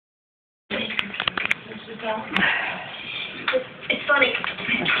Yeah. It's funny.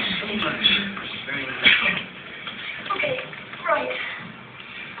 Okay, right.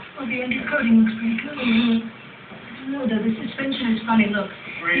 Well, the undercoating looks pretty good. No, though, the suspension is funny, look.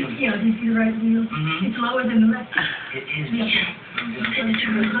 Really? Yeah, do you see the right wheel? It's lower than the left. It is. Yeah.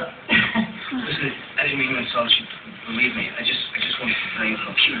 Listen, I didn't mean to insult you. Believe me, I just wanted to tell you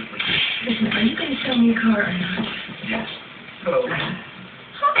how cute it was. Listen, are you going to sell me a car or not? Yes. Hello.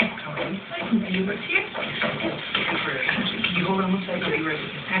 Hi. How are you? I can see you work here. Can you hold on one second? I'll be right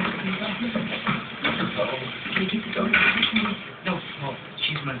with you. Can you keep the door open? No,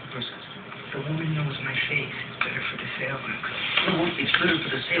 she's my first customer. The woman knows my face. It's better for the sale. No, it's better for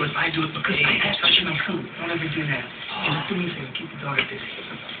the sale if I do it because I touch my food. Don't ever do that. Just do me a favor. Keep the daughter busy.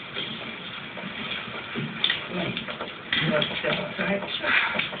 Right. Step outside.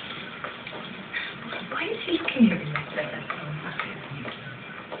 Why is he looking at me like that?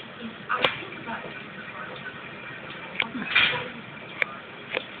 I think about it.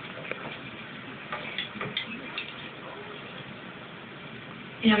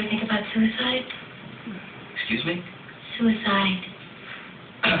 You ever think about suicide? Excuse me? Suicide.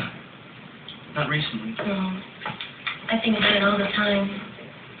 Not recently. No. I think about it all the time.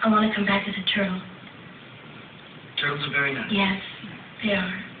 I want to come back as a turtle. Turtles are very nice. Yes, they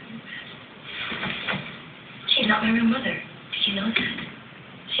are. She's not my real mother. Did you know that?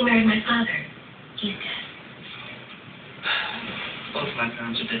 She married my father. He's dead. Both my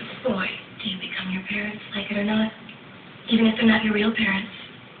parents are dead. Boy, do you become your parents, like it or not? Even if they're not your real parents.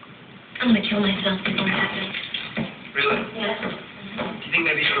 I'm going to kill myself before it happens. Really? Yes. Do you think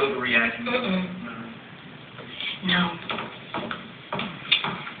maybe you're overreacting? No.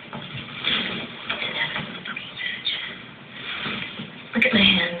 Look at my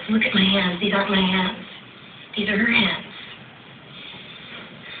hands. Look at my hands. These aren't my hands. These are her hands.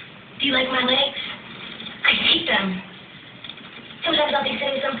 Do you like my legs? I hate them. Sometimes I'll be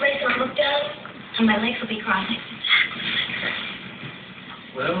sitting someplace and I'll look down, and my legs will be crossed.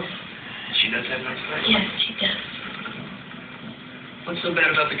 Well, she does have nice legs. Yes, she does. What's so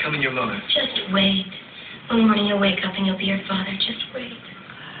bad about becoming your mother? Just wait. One morning you'll wake up and you'll be your father. Just wait.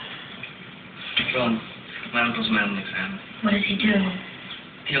 John, my uncle's a mental examiner. What does he do?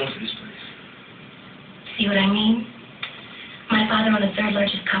 He owns this place. See what I mean? My father owned the third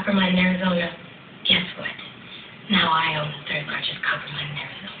largest copper mine in Arizona. Guess what? Now I own the third largest copper mine in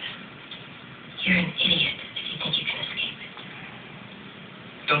Arizona. You're an idiot if you think you can escape it.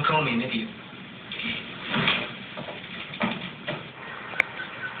 Don't call me an idiot.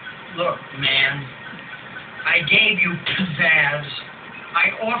 Look, man, I gave you pizzazz.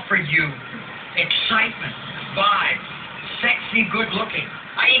 I offered you excitement, vibe, sexy, good looking.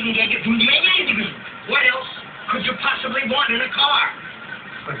 I even gave you what else could you possibly want in a car?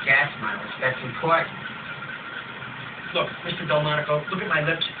 Good gas mileage, that's important. Look, Mr. Delmonico, look at my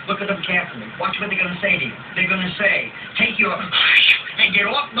lips. Look at them carefully. Watch what they're going to say to you. They're going to say, take your and get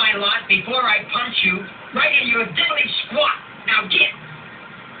off my lot before I punch you right in your diddly squat. Now get.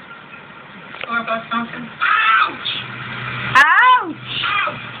 Or about something? Ah!